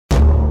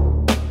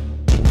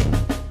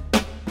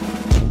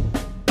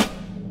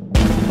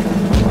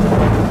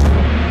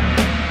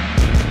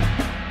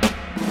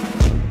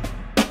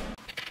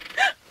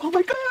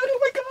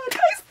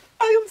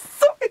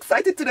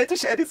today to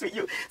share this with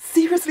you.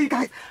 Seriously,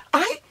 guys,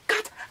 I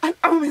got an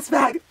Hermes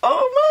bag.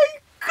 Oh my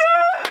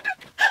God.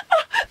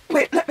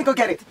 Wait, let me go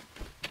get it.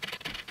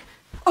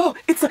 Oh,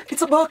 it's a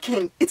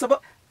Birkin.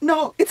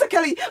 No, it's a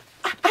Kelly.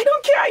 I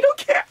don't care. I don't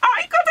care.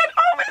 I got an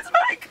Hermes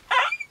bag.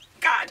 Oh,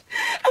 God.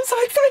 I'm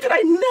so excited.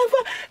 I never,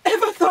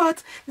 ever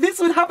thought this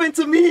would happen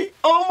to me.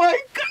 Oh, my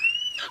God.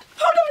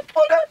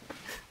 Hold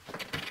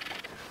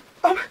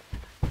on.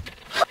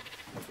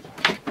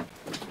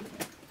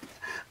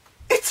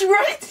 It's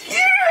right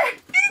here.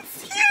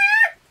 It's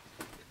here.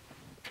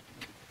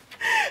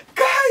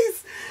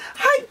 Guys,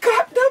 I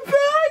got the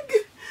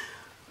bag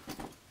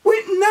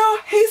with no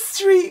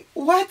history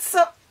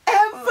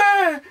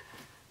whatsoever.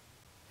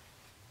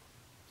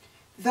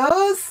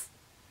 Those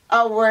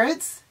are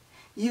words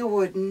you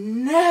would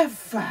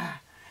never,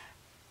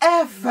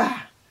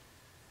 ever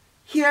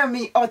hear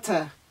me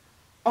utter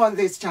on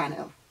this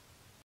channel.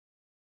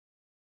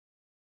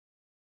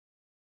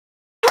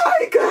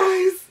 Hi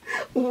guys,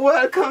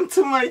 welcome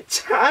to my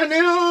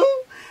channel.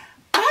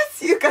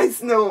 As you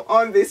guys know,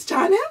 on this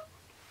channel,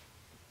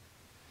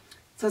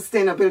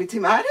 sustainability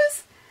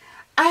matters,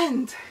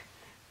 and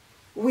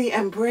we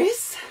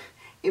embrace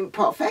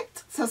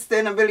imperfect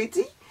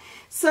sustainability.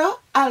 So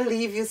I'll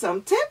leave you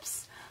some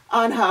tips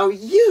on how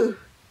you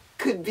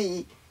could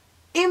be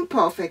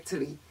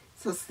imperfectly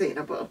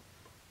sustainable.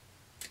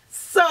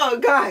 So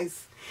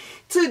guys,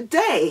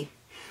 today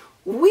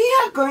we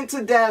are going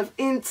to delve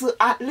into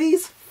at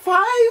least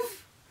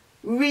 5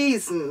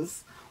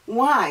 reasons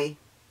why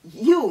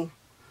you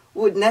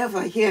would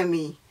never hear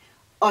me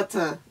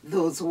utter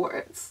those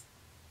words.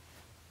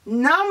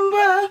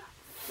 Number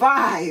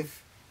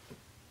 5,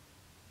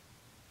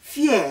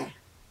 fear.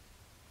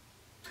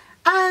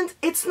 And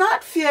it's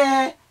not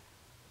fear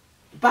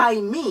by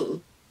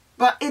me,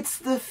 but it's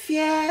the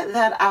fear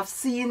that I've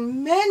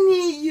seen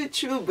many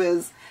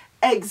YouTubers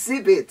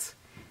exhibit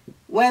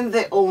when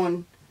they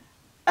own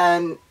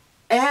an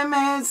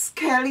Hermes,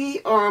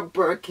 Kelly, or a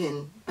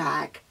Birkin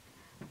bag.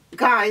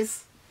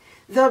 Guys,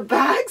 the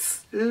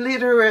bags,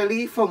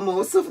 literally for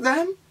most of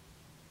them,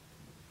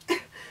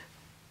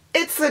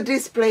 it's a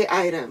display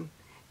item.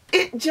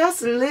 It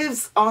just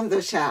lives on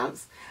the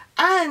shelves.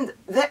 And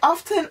they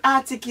often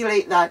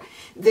articulate that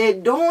they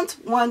don't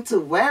want to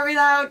wear it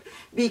out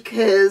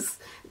because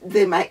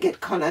they might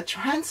get color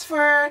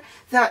transfer,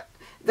 that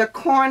the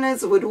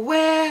corners would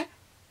wear.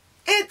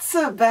 It's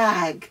a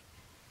bag.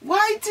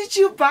 Why did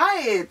you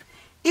buy it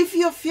if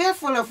you're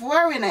fearful of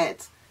wearing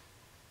it?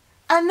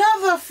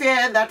 Another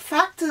fear that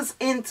factors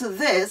into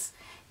this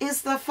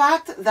is the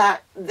fact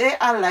that they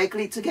are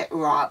likely to get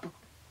robbed.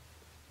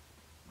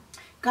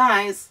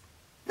 Guys,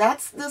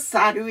 that's the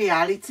sad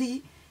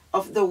reality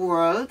of the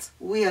world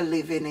we are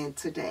living in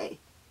today.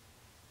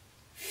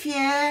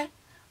 Fear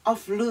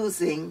of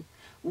losing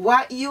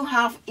what you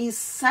have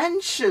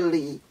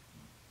essentially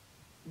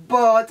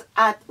bought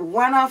at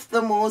one of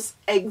the most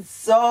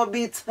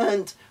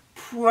exorbitant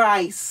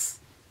price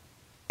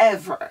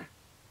ever.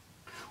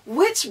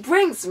 Which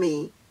brings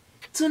me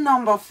to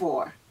number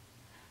 4,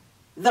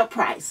 the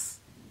price.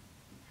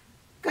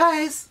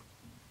 Guys,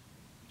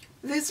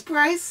 this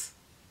price,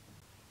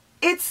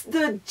 it's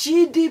the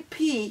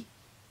GDP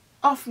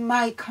of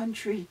my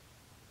country,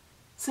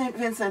 St.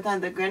 Vincent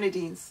and the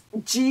Grenadines.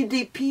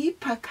 GDP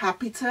per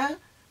capita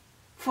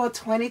for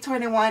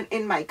 2021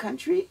 in my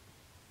country.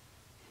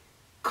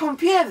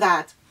 Compare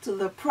that to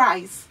the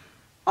price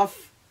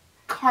of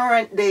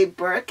current day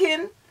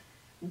Birkin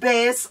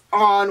based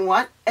on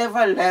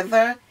whatever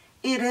leather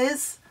it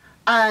is,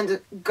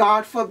 and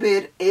God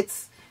forbid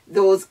it's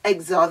those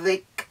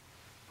exotic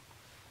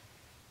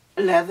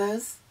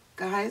leathers.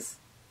 Guys,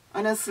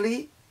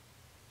 honestly,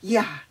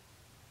 yeah,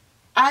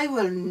 I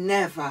will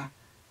never,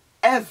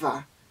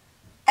 ever,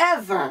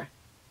 ever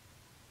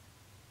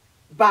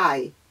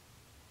buy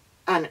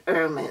an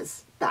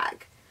Hermes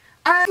bag.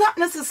 And not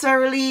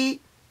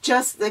necessarily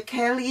just the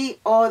Kelly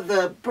or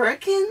the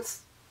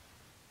Birkins.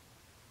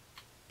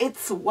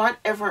 It's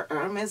whatever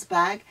Hermes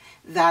bag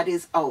that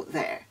is out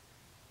there.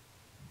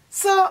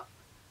 So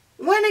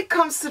when it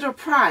comes to the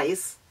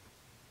price,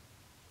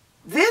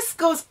 this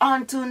goes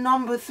on to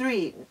number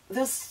 3,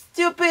 the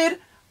stupid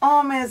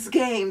Hermes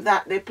game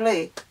that they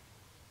play.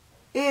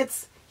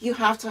 It's you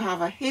have to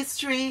have a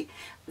history.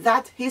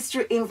 That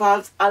history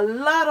involves a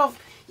lot of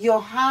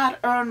your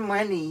hard-earned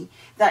money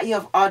that you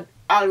have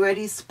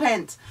already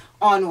spent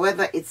on,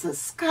 whether it's a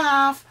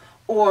scarf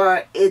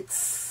or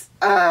it's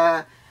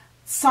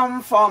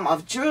some form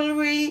of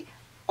jewelry,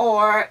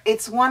 or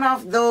it's one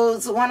of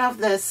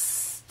the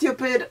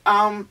stupid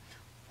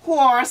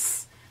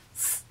horse.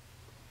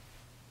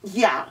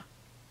 Yeah,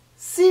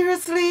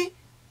 seriously,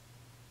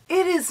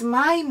 it is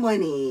my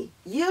money.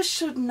 You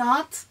should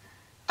not,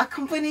 a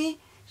company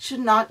should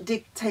not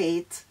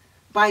dictate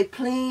by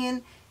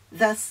playing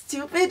the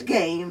stupid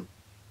game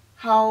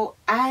how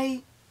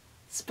I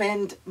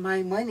spend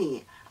my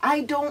money.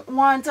 I don't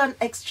want an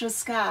extra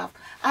scarf.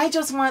 I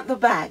just want the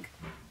bag.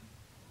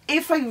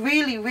 If I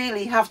really,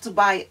 really have to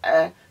buy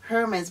a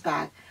Hermes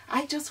bag,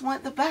 I just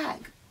want the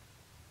bag.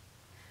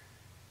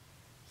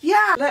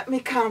 Yeah, let me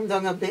calm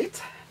down a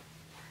bit.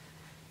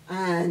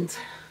 And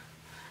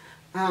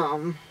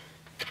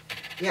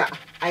yeah,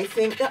 I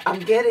think that I'm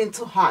getting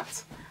too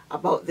hot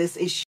about this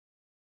issue.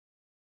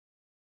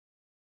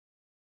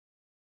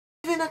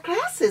 In a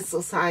classist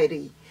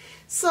society,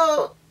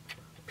 so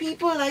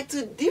people like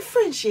to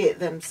differentiate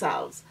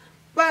themselves.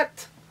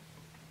 But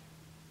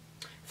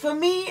for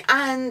me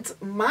and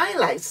my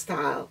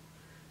lifestyle,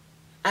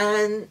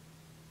 and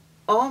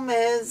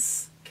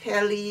Hermes,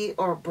 Kelly,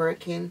 or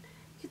Birkin,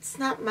 it's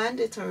not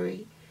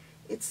mandatory.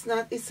 It's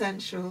not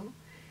essential.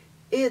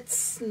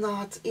 It's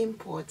not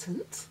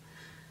important.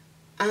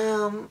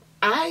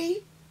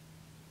 I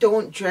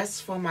don't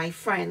dress for my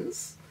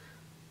friends.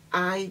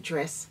 I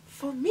dress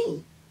for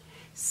me.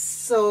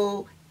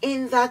 So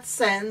in that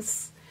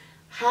sense,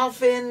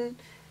 having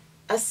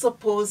a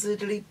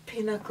supposedly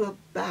pinnacle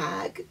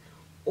bag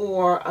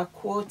or a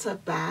quarter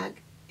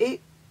bag,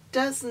 it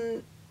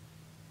doesn't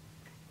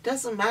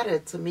matter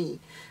to me.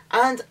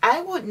 And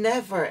I would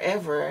never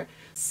ever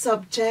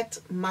subject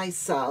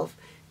myself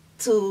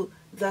to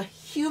the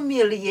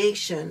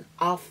humiliation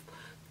of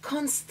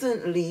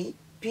constantly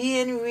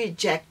being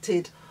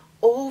rejected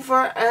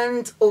over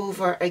and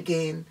over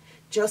again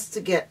just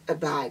to get a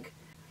bag.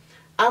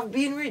 I've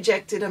been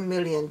rejected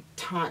 1,000,000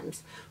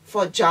 times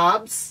for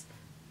jobs.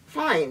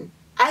 Fine.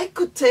 I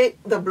could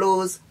take the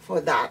blows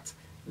for that.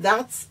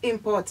 That's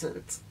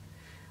important.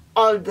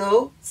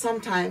 Although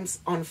sometimes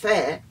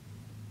unfair,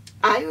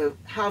 I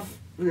have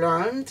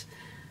learned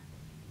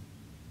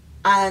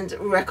and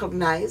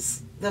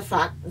recognized the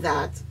fact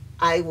that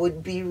I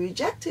would be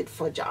rejected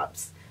for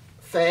jobs.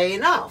 Fair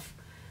enough.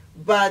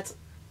 But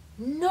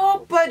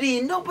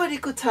nobody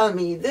could tell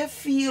me they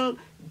feel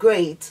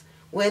great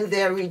when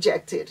they're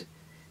rejected.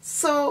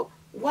 So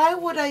why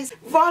would I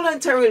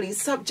voluntarily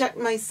subject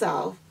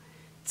myself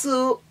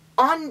to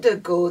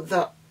undergo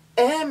the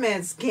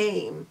Hermes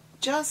game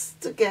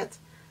just to get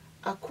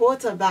a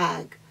quarter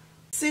bag,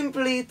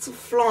 simply to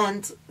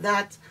flaunt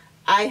that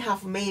I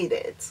have made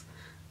it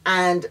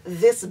and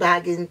this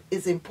bag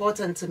is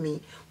important to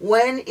me,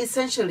 when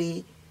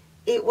essentially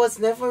it was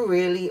never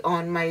really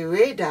on my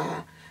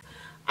radar?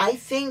 I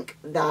think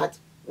that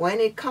when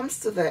it comes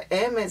to the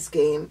Hermes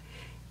game,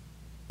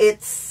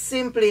 it's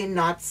simply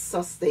not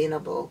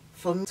sustainable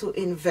for me to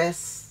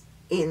invest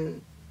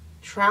in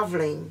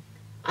traveling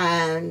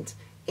and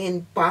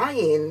in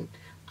buying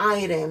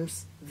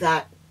items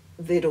that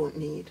they don't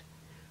need.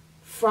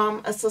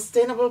 From a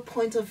sustainable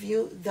point of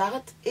view,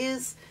 that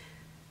is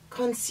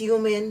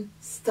consuming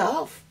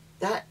stuff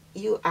that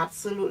you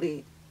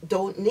absolutely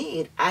don't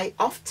need. I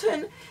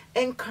often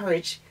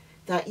encourage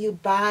that you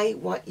buy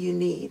what you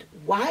need.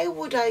 Why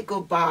would I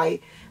go buy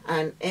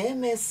an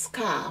Hermes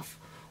scarf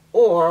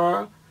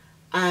or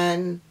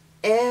an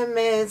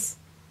Hermes,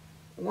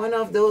 one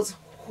of those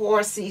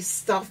horsey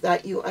stuff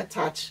that you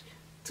attach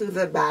to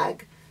the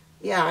bag?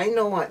 Yeah, I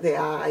know what they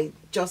are.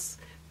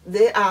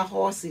 They are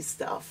horsey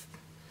stuff.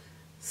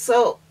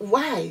 So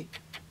why?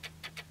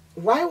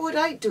 Why would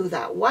I do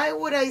that? Why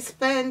would I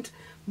spend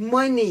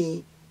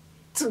money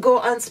to go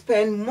and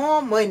spend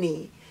more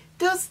money?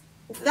 Does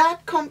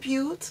that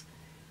compute?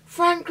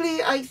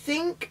 Frankly, I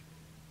think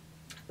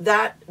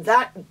that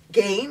that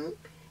game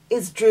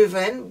is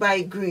driven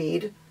by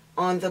greed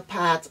on the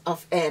part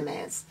of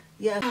Hermes.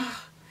 Yeah,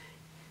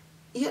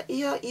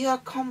 you're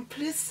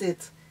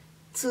complicit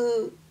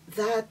to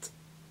that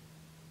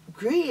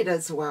greed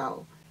as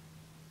well.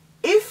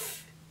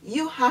 If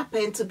you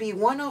happen to be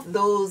one of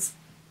those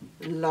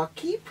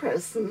lucky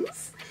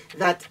persons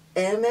that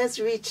Hermes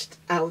reached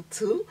out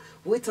to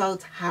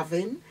without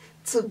having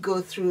to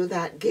go through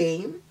that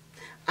game,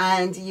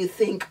 and you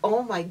think,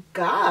 oh my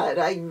God,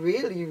 I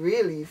really,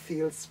 really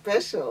feel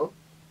special.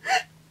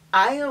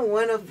 I am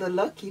one of the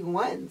lucky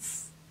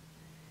ones.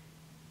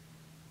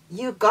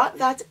 You got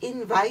that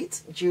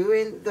invite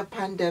during the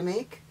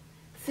pandemic.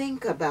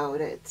 Think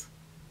about it.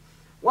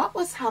 What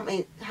was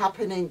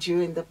happening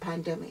during the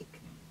pandemic?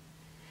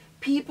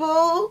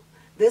 People,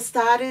 they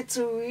started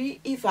to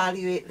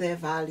reevaluate their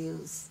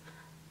values.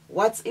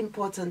 What's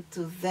important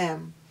to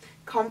them?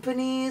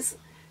 Companies,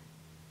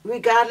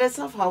 regardless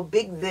of how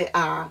big they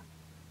are,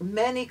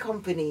 many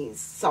companies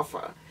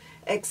suffer,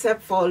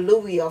 except for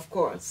Louis, of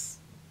course.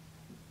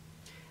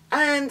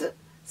 And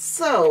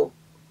so,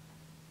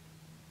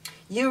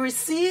 you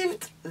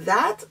received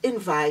that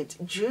invite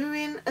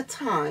during a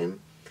time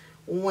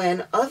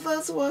when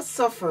others were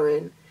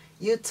suffering.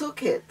 You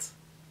took it.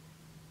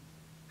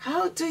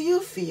 How do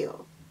you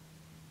feel?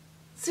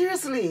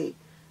 Seriously,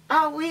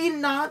 are we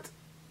not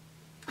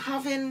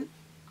having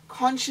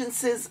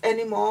consciences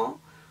anymore?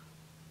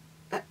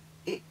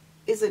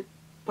 Is it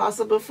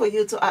possible for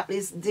you to at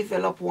least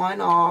develop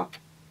one, or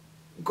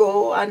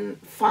go and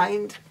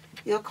find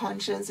your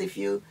conscience if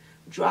you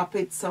drop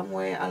it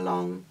somewhere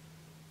along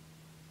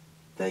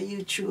the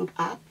YouTube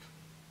app?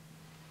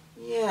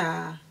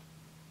 Yeah.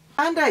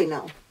 And I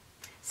know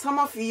some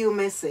of you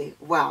may say,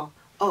 well,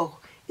 oh,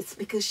 it's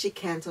because she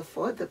can't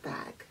afford the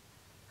bag.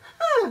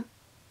 Huh.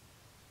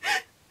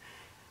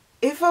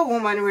 If a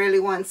woman really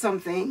wants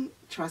something,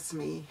 trust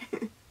me,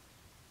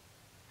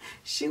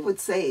 she would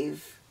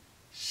save.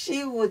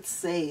 She would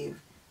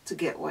save to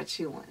get what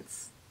she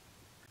wants.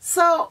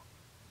 So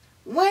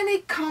when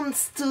it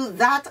comes to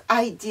that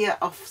idea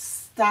of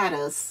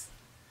status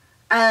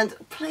and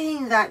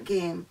playing that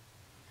game,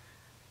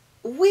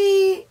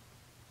 we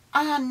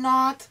are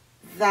not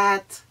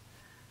that,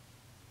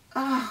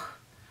 I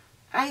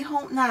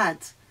hope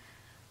not.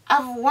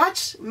 I've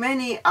watched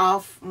many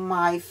of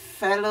my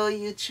fellow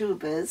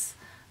YouTubers.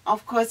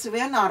 Of course,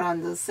 we're not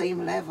on the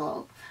same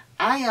level.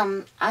 I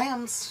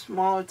am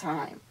small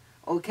time,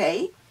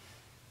 okay?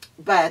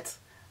 But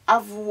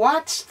I've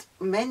watched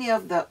many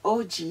of the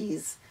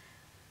OGs,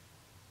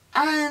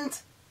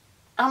 and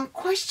I'm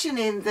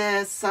questioning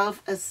their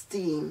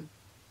self-esteem.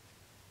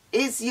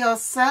 Is your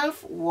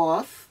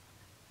self-worth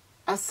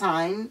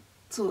assigned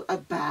to a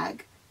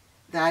bag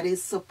that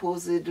is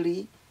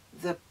supposedly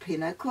the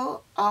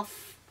pinnacle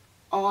of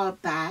all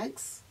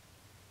bags?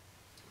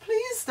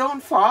 Please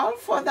don't fall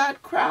for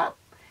that crap.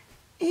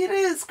 It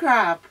is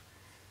crap.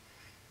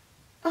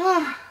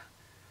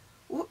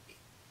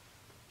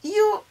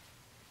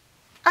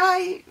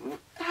 I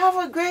have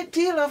a great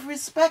deal of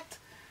respect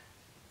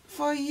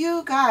for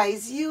you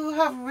guys. You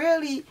have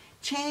really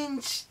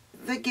changed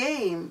the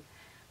game.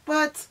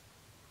 But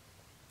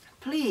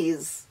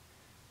please,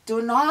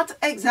 do not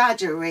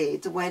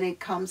exaggerate when it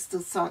comes to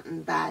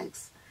certain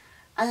bags.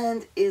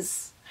 And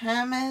is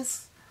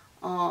Hermes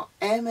or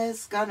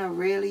Hermes gonna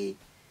really,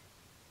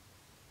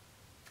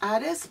 are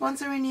they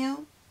sponsoring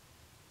you?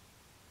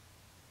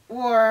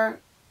 Or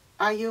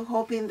are you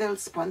hoping they'll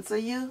sponsor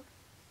you?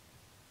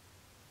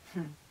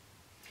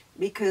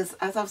 Because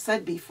as I've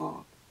said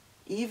before,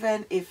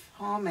 even if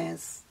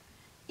Hermes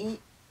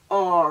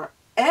or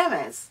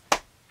Hermes,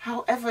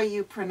 however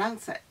you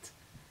pronounce it,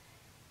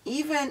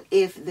 even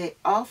if they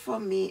offer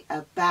me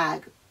a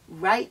bag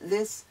right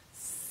this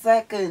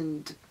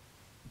second,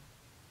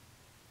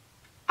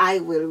 I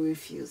will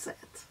refuse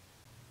it.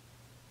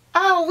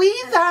 Are we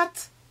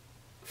that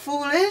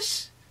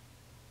foolish?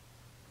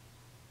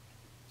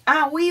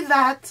 Are we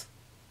that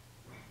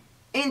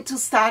into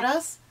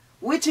status?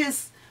 Which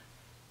is,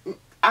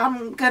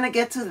 I'm going to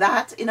get to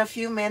that in a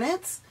few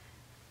minutes.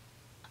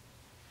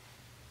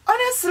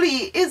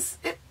 Honestly, is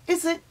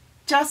it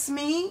just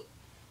me?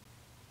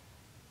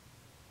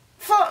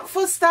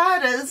 For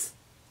starters,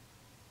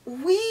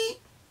 we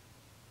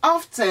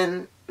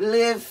often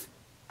live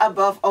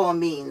above our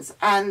means,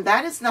 and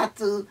that is not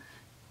to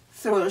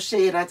throw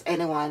shade at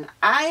anyone.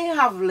 I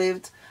have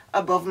lived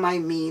above my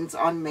means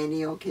on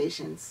many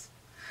occasions.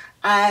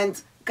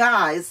 And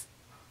guys,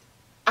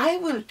 I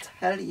will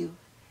tell you,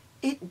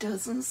 it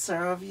doesn't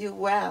serve you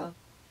well.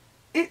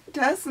 It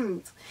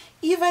doesn't.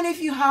 Even if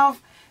you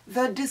have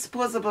the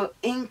disposable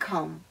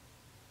income.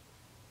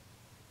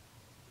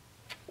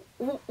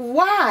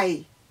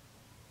 Why?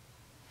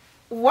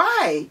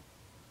 Why?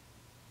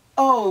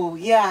 Oh,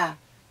 yeah,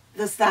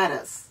 the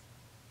status.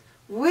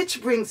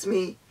 Which brings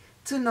me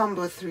to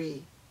number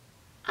 3.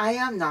 I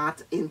am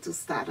not into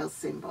status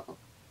symbol.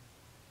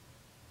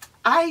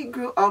 I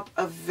grew up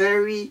a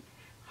very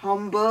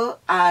humble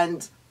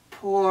and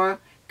poor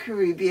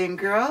Caribbean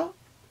girl,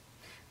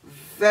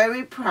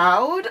 very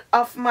proud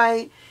of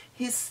my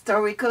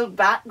historical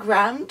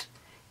background.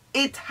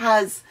 It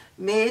has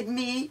made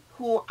me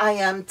who I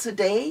am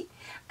today,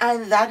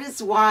 and that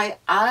is why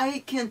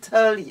I can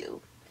tell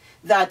you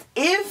that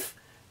if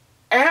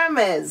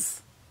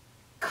Hermes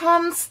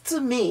comes to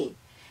me,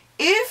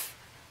 if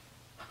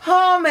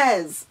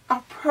Hermes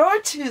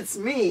approaches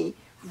me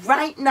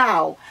right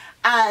now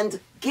and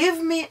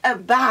give me a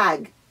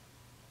bag,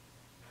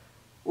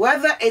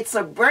 whether it's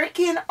a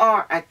Birkin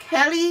or a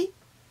Kelly,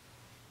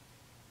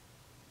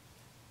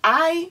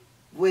 I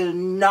will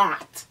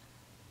not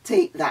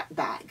take that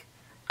bag.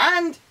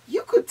 And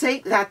you could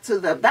take that to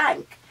the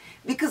bank,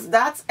 because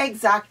that's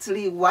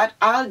exactly what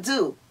I'll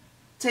do.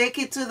 Take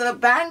it to the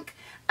bank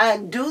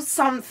and do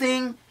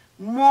something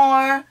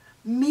more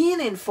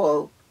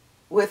meaningful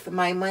with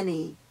my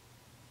money.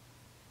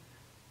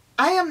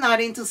 I am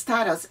not into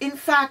status. In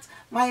fact,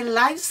 my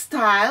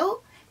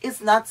lifestyle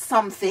is not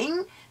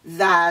something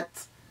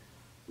that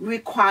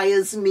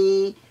requires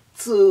me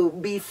to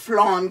be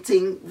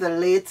flaunting the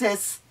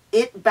latest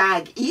it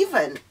bag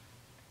even.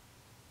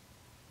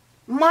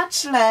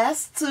 Much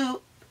less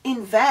to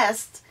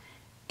invest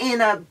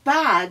in a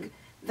bag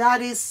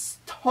that is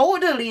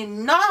totally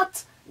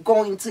not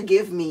going to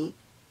give me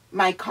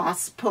my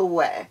cost per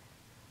wear.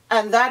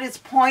 And that is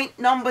point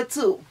number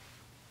 2.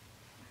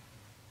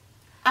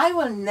 I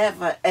will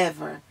never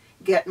ever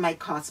get my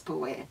cost per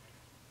wear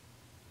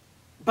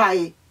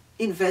by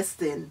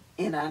investing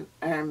in an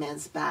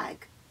Hermes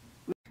bag.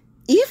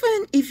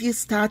 Even if you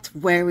start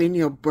wearing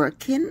your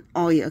Birkin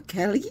or your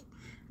Kelly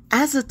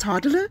as a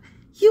toddler,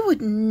 you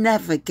would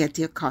never get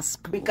your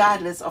cost per wear,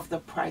 regardless of the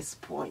price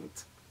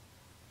point.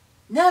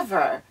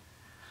 Never.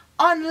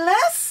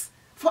 Unless,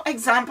 for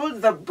example,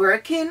 the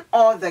Birkin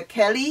or the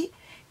Kelly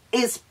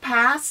is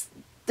passed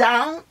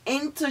down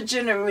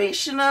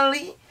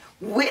intergenerationally,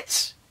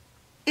 which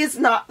is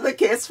not the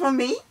case for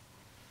me.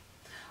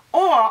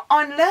 Or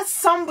unless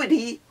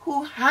somebody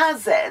who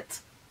has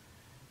it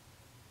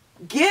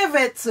give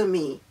it to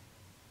me.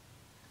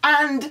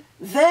 And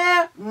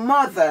their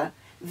mother,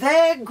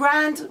 their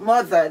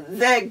grandmother,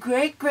 their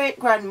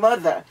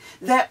great-great-grandmother,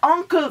 their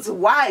uncles'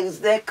 wives,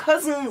 their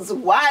cousins'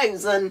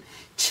 wives and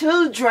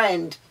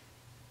children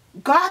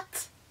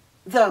got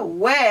the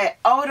wear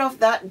out of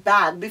that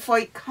bag before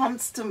it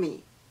comes to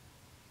me.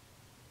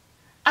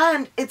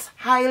 And it's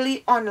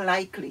highly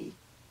unlikely.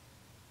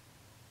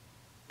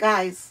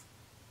 Guys,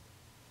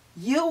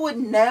 you would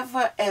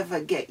never ever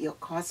get your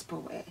cost per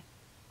wear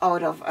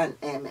out of an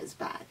Hermes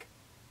bag.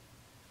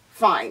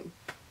 Fine.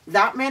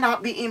 That may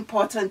not be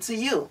important to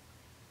you.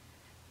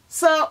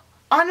 So,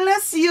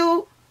 unless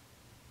you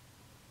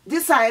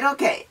decide,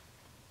 okay,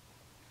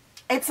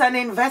 it's an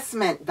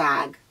investment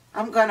bag,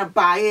 I'm going to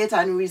buy it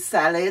and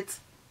resell it,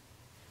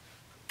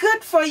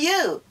 good for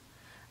you.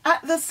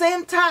 At the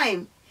same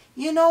time,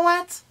 you know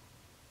what?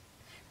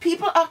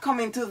 People are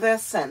coming to their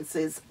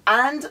senses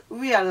and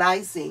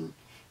realizing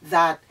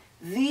that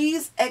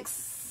these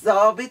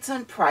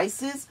exorbitant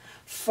prices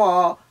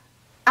for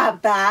a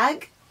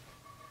bag,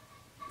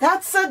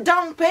 that's a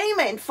down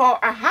payment for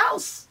a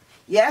house.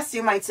 Yes,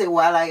 you might say,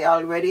 well, I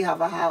already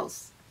have a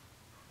house.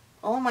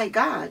 Oh my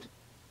God.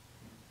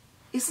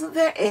 Isn't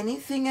there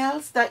anything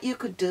else that you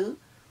could do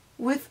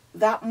with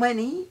that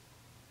money?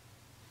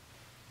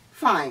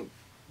 Fine.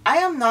 I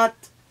am not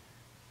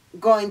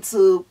going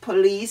to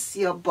police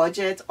your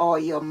budget or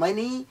your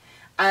money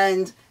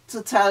and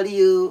to tell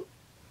you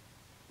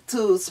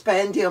to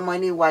spend your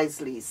money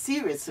wisely.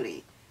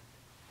 Seriously.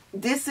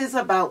 This is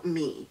about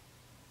me.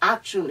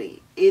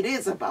 Actually, it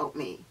is about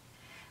me.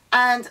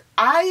 And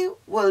I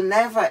will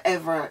never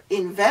ever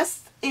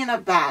invest in a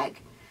bag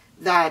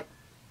that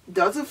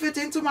doesn't fit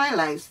into my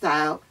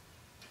lifestyle,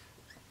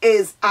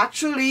 is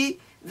actually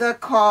the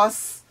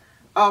cost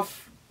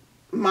of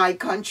my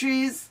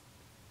country's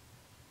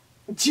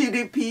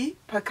GDP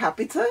per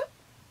capita,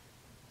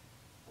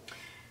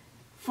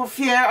 for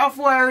fear of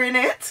wearing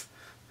it.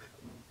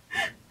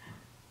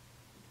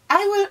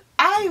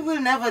 I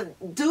will never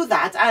do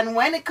that. And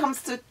when it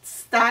comes to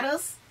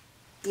status,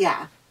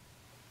 yeah,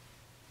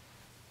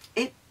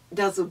 it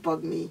doesn't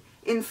bug me.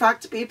 In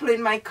fact, people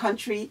in my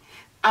country,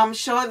 I'm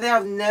sure they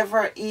have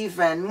never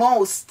even,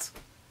 most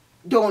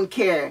don't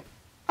care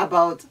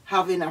about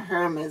having a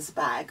Hermes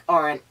bag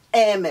or an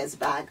Hermes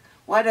bag,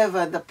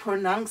 whatever the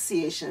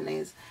pronunciation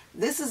is.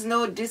 This is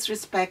no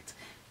disrespect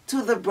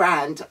to the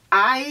brand.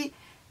 I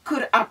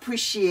could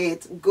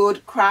appreciate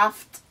good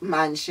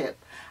craftsmanship.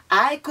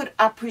 I could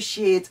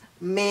appreciate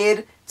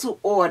made to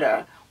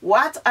order.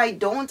 What I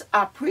don't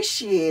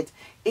appreciate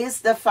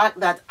is the fact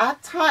that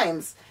at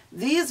times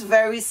these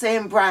very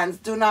same brands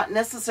do not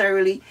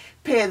necessarily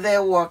pay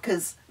their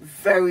workers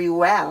very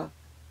well.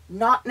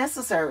 Not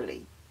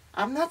necessarily.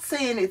 I'm not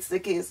saying it's the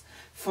case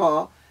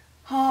for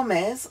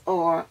Hermes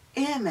or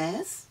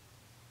Hermes,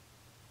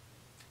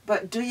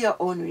 but do your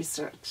own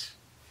research.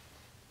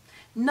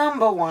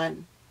 Number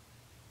one,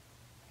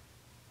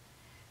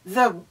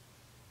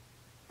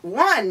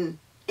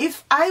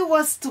 if I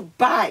was to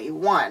buy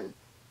one,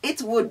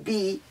 it would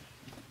be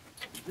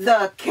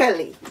the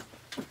Kelly.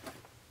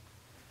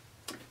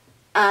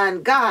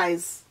 And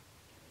guys,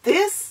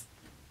 this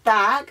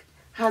bag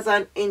has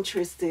an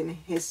interesting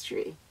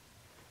history.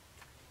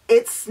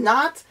 It's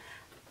not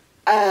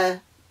a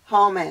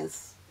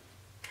Hermes.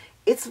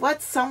 It's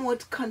what some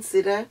would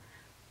consider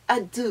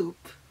a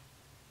dupe.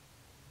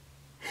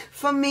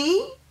 For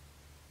me,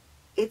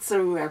 it's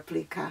a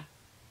replica.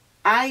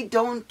 I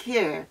don't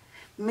care.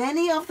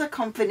 Many of the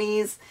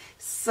companies,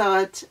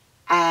 such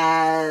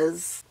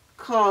as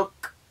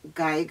Koch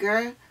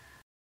Geiger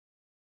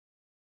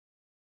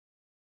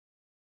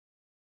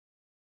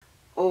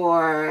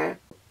or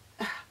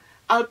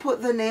I'll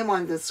put the name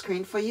on the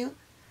screen for you.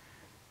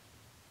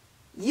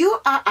 You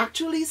are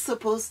actually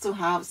supposed to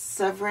have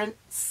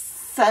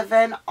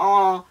seven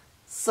or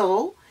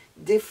so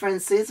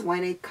differences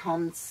when it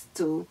comes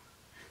to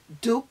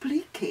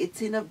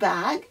duplicating a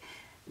bag.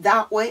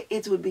 That way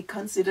it would be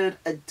considered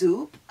a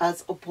dupe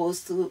as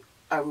opposed to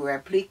a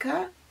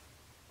replica.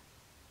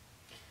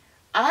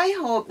 I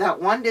hope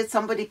that one day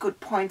somebody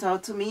could point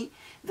out to me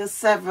the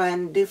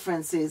 7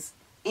 differences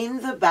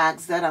in the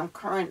bags that I'm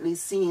currently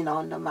seeing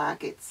on the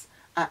markets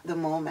at the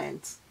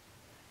moment.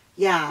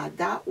 Yeah,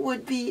 that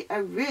would be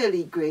a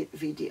really great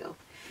video.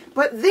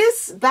 But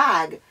this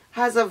bag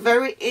has a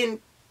very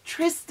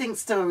interesting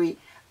story,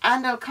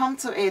 and I'll come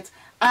to it.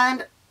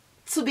 And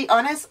to be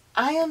honest,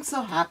 I am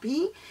so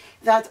happy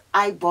that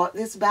I bought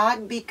this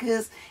bag,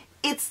 because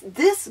it's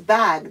this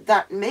bag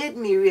that made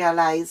me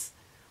realize,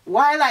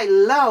 while I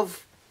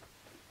love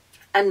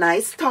a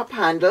nice top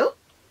handle,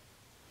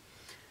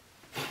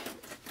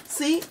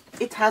 see,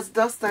 it has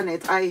dust on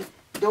it. I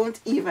don't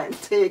even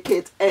take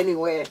it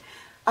anywhere,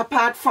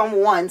 apart from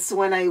once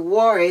when I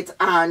wore it,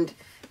 and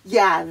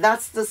yeah,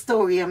 that's the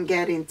story I'm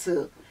getting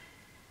to.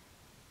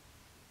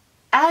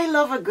 I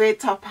love a great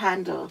top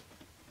handle.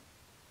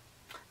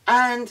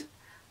 And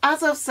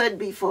as I've said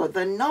before,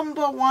 the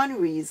number one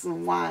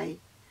reason why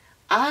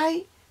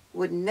I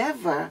would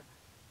never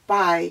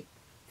buy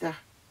the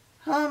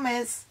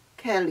Hermes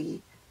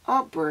Kelly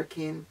or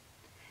Birkin,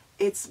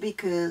 it's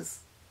because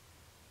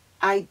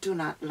I do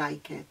not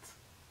like it.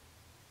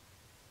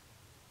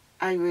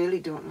 I really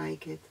don't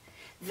like it.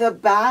 The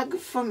bag,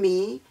 for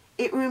me,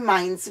 it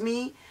reminds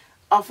me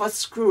of a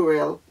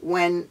squirrel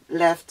when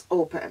left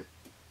open.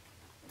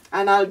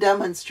 And I'll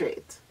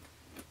demonstrate.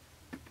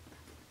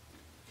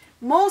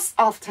 Most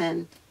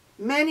often,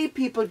 many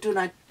people do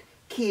not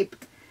keep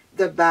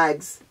the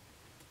bags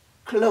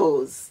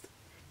closed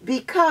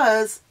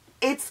because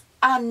it's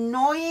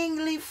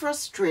annoyingly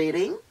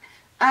frustrating.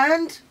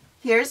 And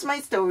here's my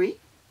story.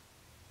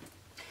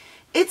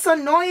 It's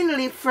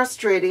annoyingly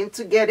frustrating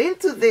to get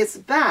into this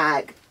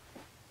bag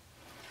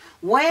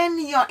when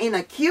you're in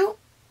a queue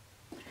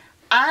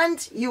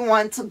and you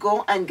want to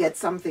go and get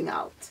something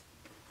out.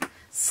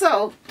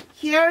 So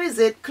here is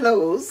it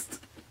closed.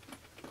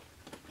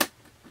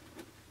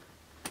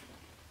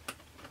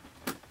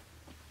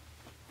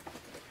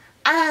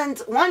 And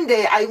one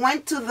day I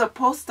went to the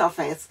post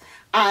office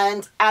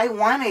and I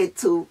wanted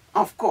to,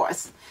 of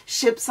course,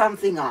 ship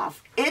something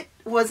off. It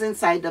was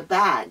inside the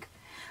bag.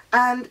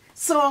 And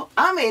so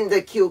I'm in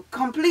the queue,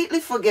 completely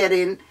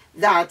forgetting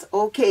that,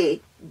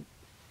 okay,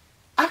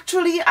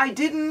 actually I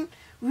didn't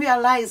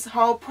realize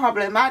how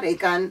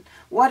problematic and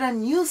what a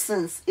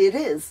nuisance it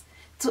is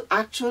to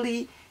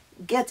actually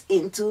get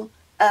into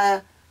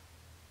a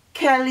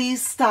Kelly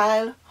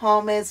style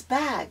Hermes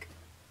bag.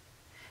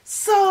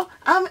 So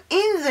I'm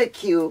in the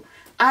queue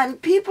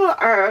and people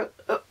are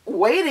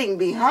waiting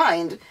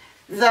behind.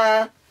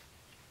 The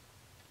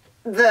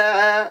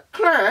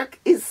clerk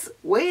is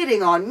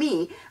waiting on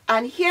me,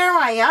 and here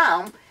I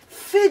am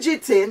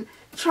fidgeting,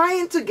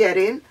 trying to get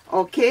in.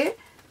 Okay,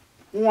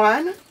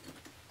 1,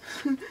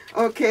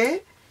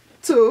 okay,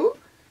 2,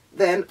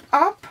 then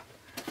up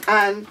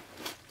and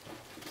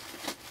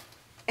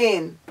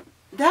in.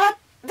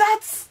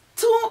 That's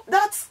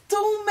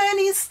too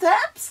many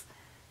steps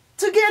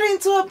to get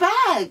into a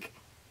bag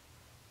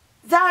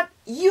that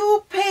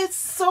you pay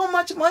so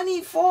much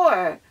money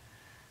for.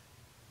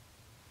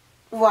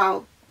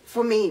 Wow,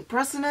 for me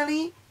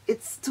personally,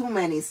 it's too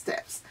many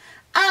steps.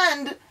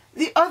 And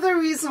the other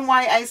reason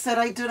why I said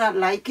I do not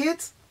like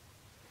it,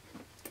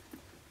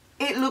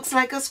 it looks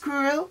like a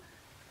squirrel.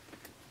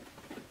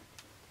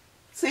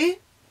 See?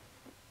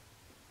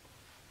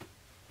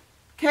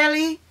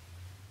 Kelly,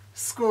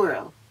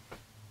 squirrel.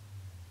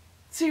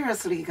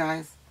 Seriously,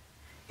 guys.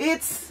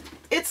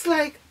 It's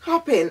like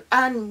hopping,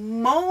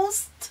 and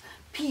most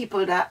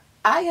people that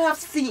I have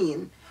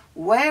seen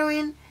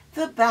wearing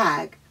the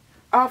bag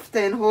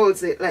often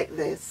holds it like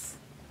this.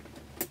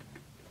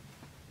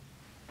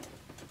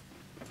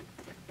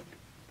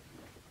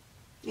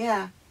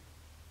 Yeah.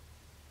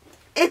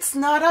 It's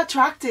not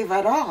attractive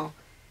at all.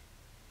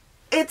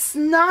 It's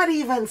not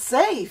even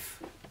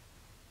safe.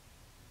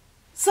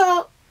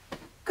 So,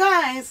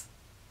 guys,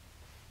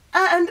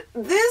 and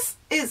this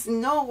is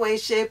no way,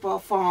 shape, or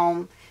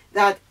form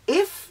that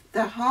if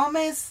the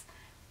Hermes,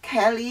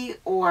 Kelly,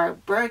 or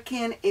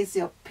Birkin is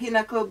your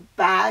pinnacle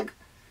bag,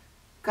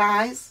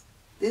 guys,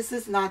 this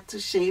is not to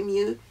shame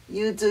you.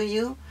 You do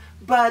you.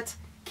 But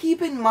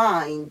keep in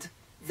mind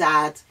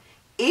that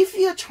if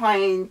you're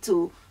trying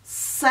to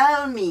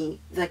sell me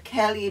the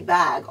Kelly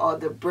bag or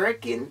the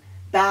Birkin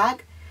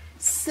bag,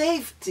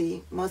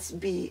 safety must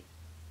be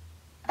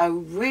a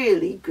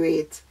really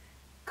great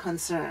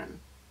concern.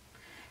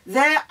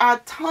 There are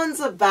tons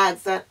of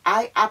bags that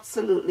I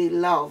absolutely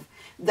love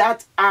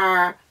that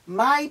are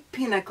my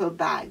pinnacle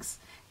bags.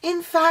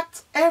 In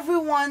fact,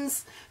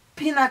 everyone's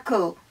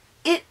pinnacle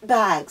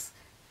bags,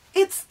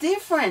 it's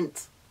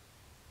different.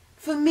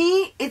 For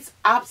me, it's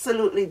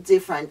absolutely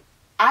different.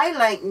 I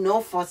like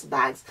no fuss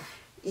bags.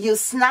 You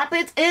snap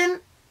it in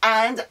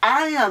and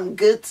I am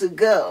good to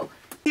go.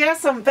 Here are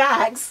some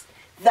bags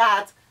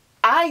that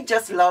I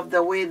just love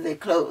the way they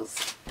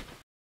close.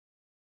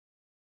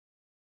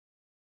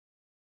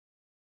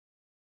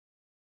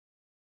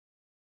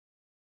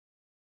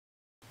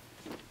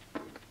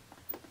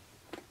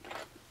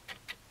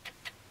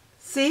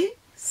 See?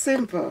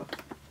 Simple.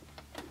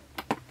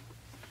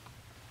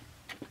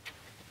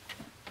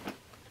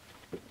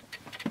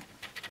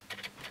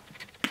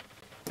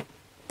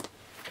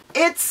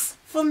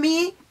 For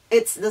me,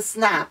 it's the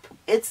snap.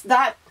 It's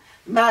that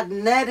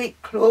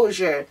magnetic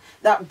closure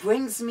that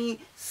brings me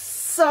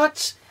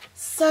such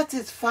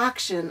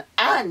satisfaction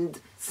and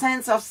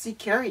sense of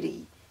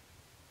security.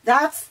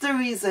 That's the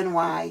reason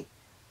why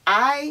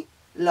I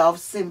love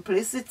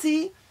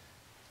simplicity.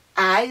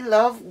 I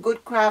love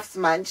good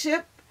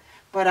craftsmanship,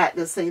 but at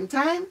the same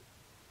time,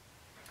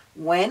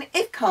 when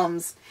it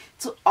comes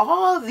to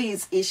all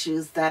these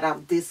issues that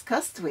I've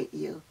discussed with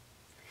you,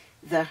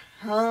 the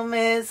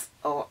Hermes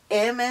or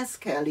MS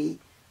Kelly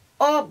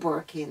or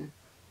Birkin,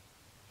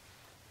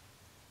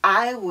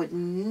 I would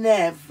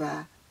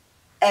never,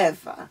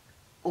 ever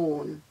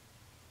own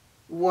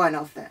one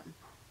of them.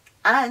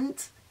 And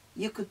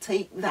you could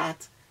take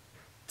that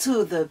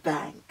to the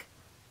bank.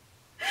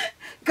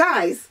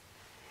 Guys,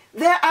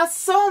 there are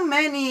so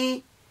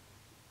many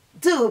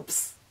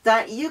dupes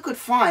that you could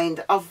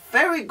find of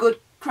very good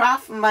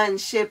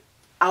craftsmanship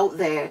out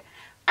there.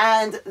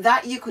 and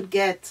that you could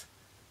get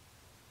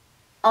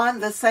on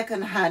the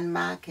second-hand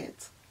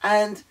market.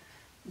 And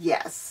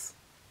yes,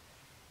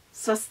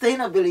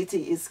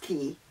 sustainability is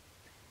key.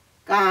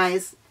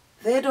 Guys,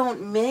 they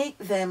don't make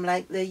them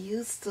like they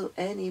used to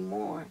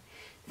anymore.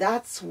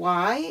 That's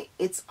why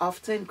it's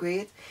often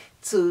great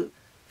to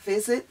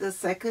visit the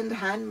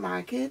second-hand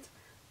market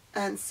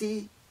and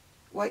see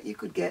what you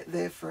could get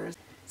there first.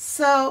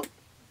 So,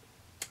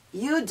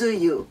 you do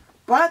you.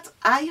 But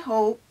I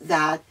hope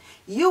that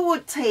you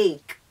would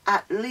take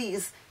at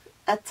least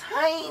a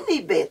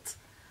tiny bit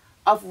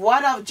of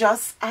what I've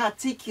just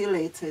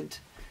articulated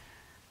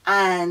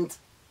and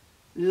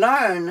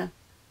learn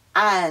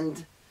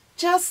and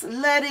just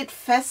let it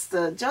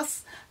fester,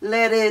 just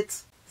let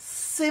it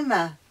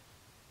simmer,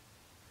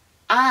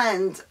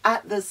 and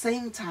at the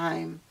same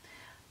time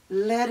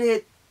let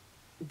it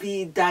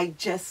be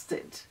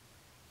digested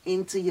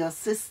into your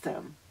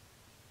system.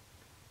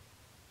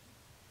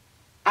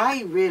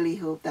 I really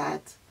hope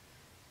that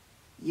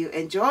you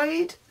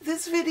enjoyed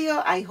this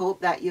video. I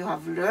hope that you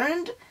have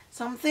learned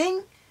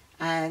something,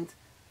 and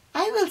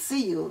I will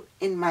see you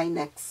in my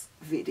next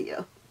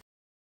video.